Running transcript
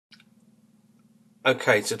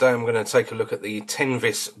Okay, today I'm going to take a look at the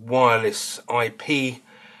Tenvis wireless IP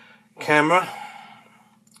camera,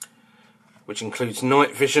 which includes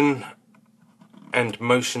night vision and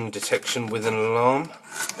motion detection with an alarm.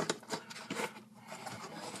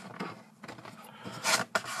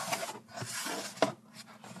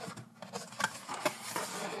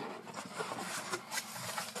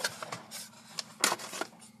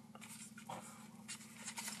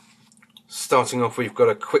 Starting off, we've got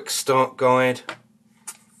a quick start guide,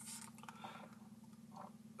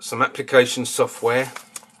 some application software,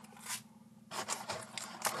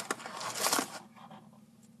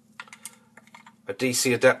 a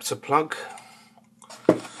DC adapter plug,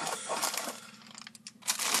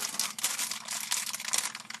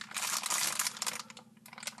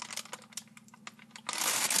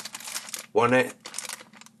 one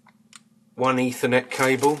Ethernet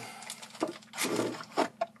cable,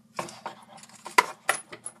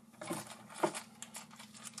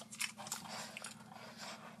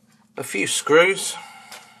 a few screws,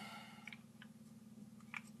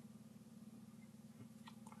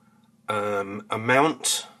 a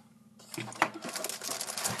mount,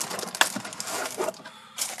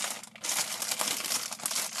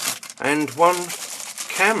 and one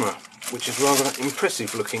camera, which is rather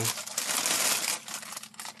impressive looking.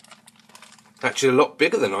 Actually a lot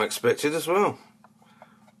bigger than I expected as well.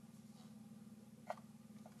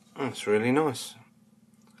 That's really nice.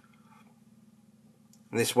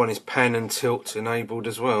 And this one is pan and tilt enabled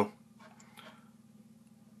as well.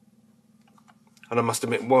 And I must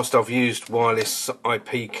admit, whilst I've used wireless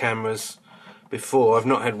IP cameras before, I've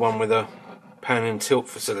not had one with a pan and tilt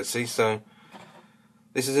facility, so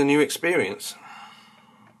this is a new experience.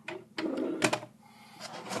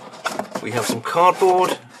 We have some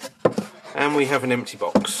cardboard and we have an empty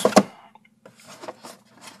box.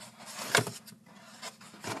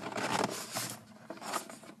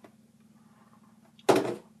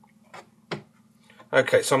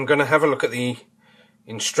 Okay, so I'm going to have a look at the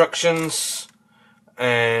instructions,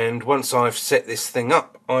 and once I've set this thing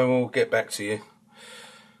up, I will get back to you.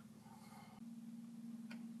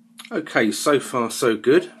 Okay, so far so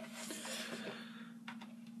good.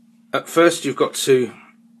 At first you've got to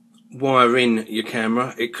wire in your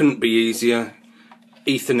camera. It couldn't be easier.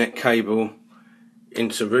 Ethernet cable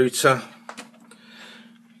into router,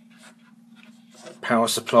 power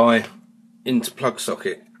supply into plug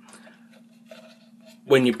socket.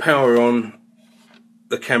 When you power on,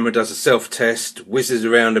 the camera does a self-test, whizzes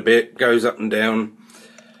around a bit, goes up and down,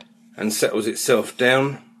 and settles itself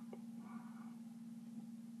down.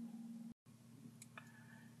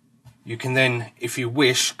 You can then, if you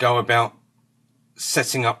wish, go about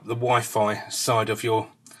setting up the Wi-Fi side of your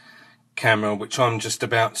camera, which I'm just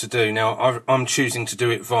about to do. Now, I'm choosing to do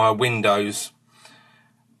it via Windows,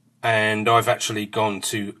 and I've actually gone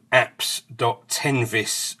to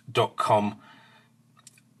apps.tenvis.com.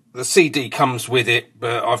 The CD comes with it,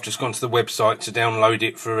 but I've just gone to the website to download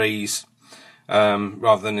it for ease,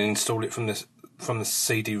 rather than install it from the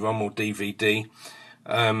CD-ROM or DVD.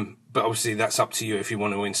 But obviously that's up to you if you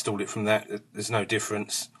want to install it from that. There's no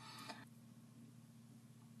difference.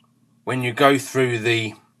 When you go through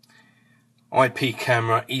the IP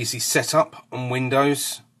camera easy setup on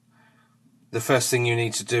Windows, the first thing you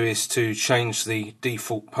need to do is to change the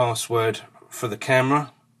default password for the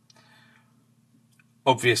camera.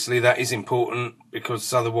 Obviously that is important,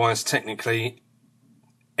 because otherwise technically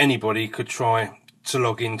anybody could try to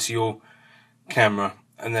log into your camera,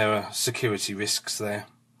 and there are security risks there.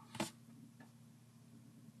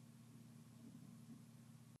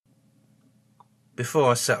 Before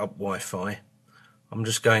I set up Wi-Fi, I'm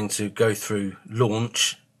just going to go through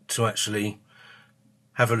launch to actually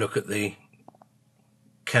have a look at the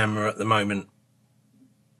camera at the moment.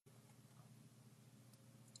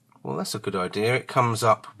 Well, that's a good idea. It comes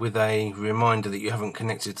up with a reminder that you haven't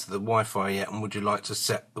connected to the Wi-Fi yet, and would you like to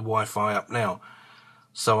set the Wi-Fi up now?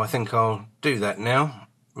 So I think I'll do that now,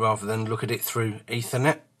 rather than look at it through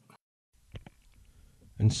Ethernet.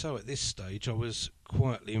 And so at this stage I was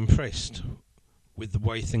quietly impressed with the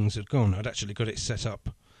way things had gone. I'd actually got it set up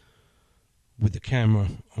with the camera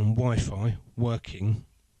on Wi-Fi working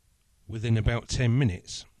within about 10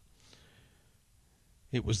 minutes.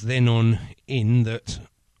 It was then on in that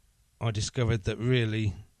I discovered that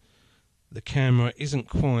really the camera isn't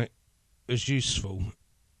quite as useful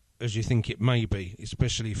as you think it may be,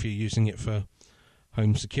 especially if you're using it for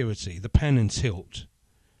home security. The pan and tilt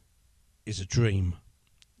is a dream.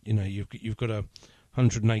 You know, you've got a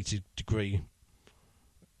 180-degree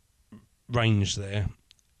range there,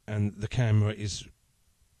 and the camera is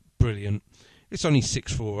brilliant. It's only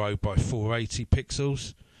 640 by 480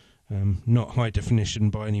 pixels, Not high definition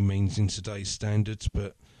by any means in today's standards,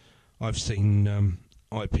 but I've seen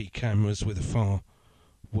IP cameras with a far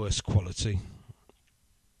worse quality.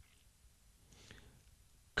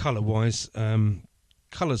 Colour-wise,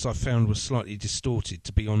 colours I found were slightly distorted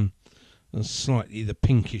to be on slightly the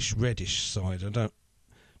pinkish reddish side. I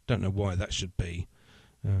don't know why that should be,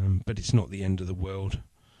 but it's not the end of the world.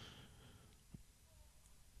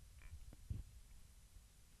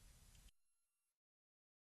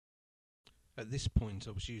 At this point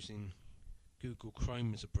I was using Google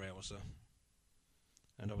Chrome as a browser,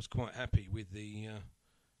 and I was quite happy with the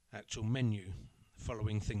actual menu,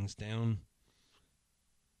 following things down.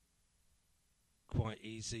 Quite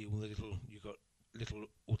easy. All the you've got little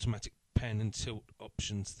automatic pan and tilt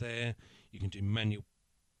options there. You can do manual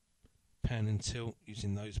pan and tilt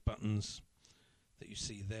using those buttons that you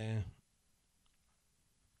see there.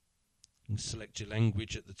 You can select your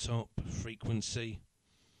language at the top, frequency.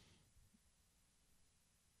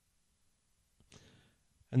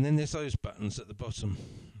 And then there's those buttons at the bottom,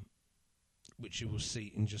 which you will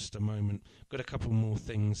see in just a moment. Got a couple more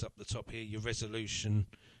things up the top here. Your resolution,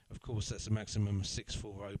 of course, that's a maximum of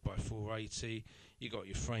 640 by 480. You got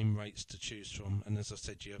your frame rates to choose from, and as I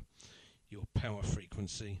said, your power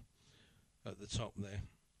frequency at the top there.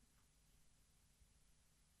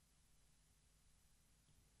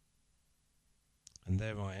 And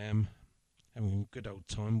there I am, having a good old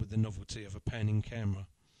time with the novelty of a panning camera.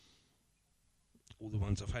 All the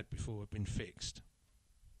ones I've had before have been fixed.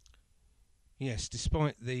 Yes,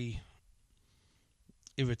 despite the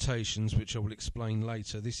irritations, which I will explain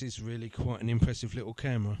later, this is really quite an impressive little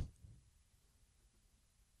camera.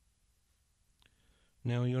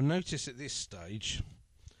 Now you'll notice at this stage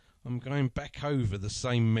I'm going back over the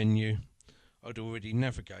same menu I'd already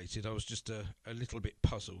navigated. I was just a little bit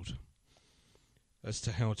puzzled as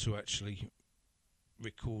to how to actually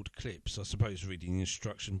record clips. I suppose reading the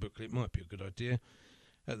instruction booklet might be a good idea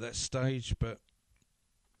at that stage, but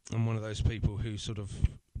I'm one of those people who sort of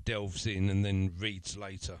delves in and then reads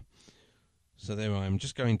later. So there I am,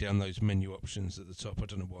 just going down those menu options at the top. I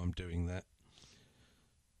don't know why I'm doing that.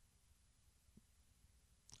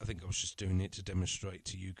 I think I was just doing it to demonstrate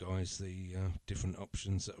to you guys the different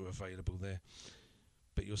options that are available there.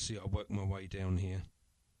 But you'll see I work my way down here.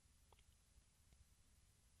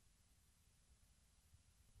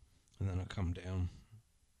 And then I come down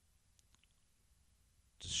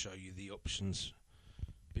to show you the options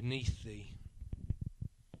beneath the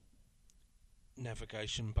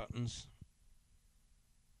navigation buttons.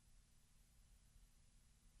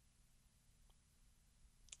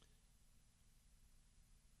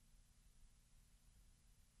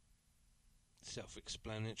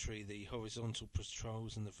 Self-explanatory, the horizontal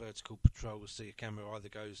patrols and the vertical patrols, so your camera either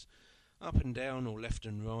goes up and down or left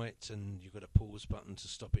and right, and you've got a pause button to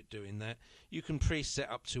stop it doing that. You can preset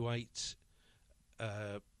up to 8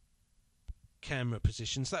 camera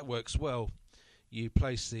positions. That works well. You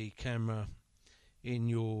place the camera in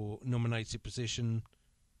your nominated position,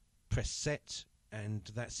 press set, and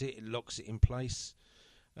that's it. It locks it in place,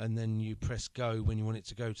 and then you press go when you want it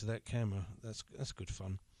to go to that camera. That's good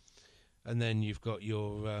fun. And then you've got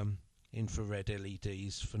your infrared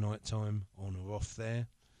LEDs for night time on or off there.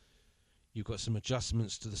 You've got some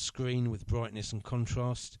adjustments to the screen with brightness and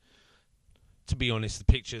contrast. To be honest, the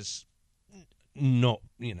picture's not,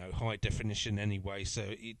 high definition anyway, so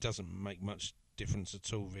it doesn't make much difference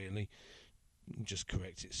at all, really. Just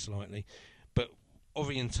correct it slightly. But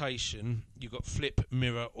orientation, you've got flip,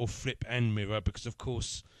 mirror, or flip and mirror, because of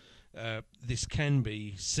course this can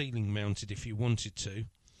be ceiling mounted if you wanted to,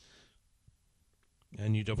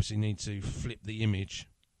 and you'd obviously need to flip the image,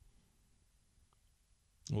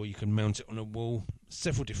 or you can mount it on a wall.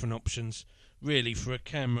 Several different options. Really, for a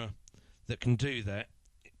camera that can do that,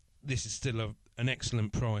 this is still an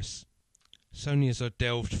excellent price. It's only as I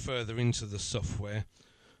delved further into the software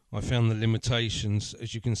I found the limitations,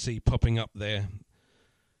 as you can see popping up there,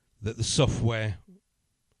 that the software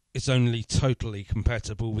is only totally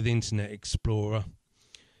compatible with Internet Explorer.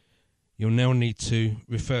 You'll now need to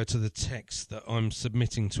refer to the text that I'm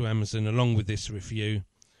submitting to Amazon along with this review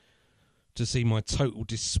to see my total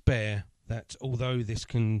despair that although this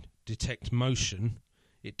can detect motion,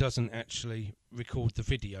 it doesn't actually record the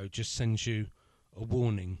video, just sends you a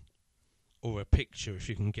warning or a picture if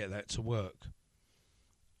you can get that to work.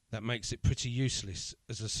 That makes it pretty useless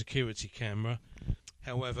as a security camera.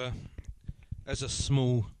 However, as a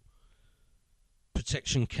small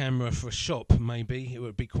protection camera for a shop, maybe it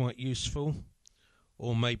would be quite useful.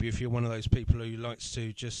 Or maybe if you're one of those people who likes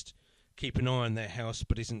to just keep an eye on their house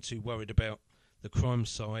but isn't too worried about the crime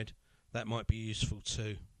side, that might be useful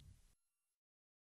too.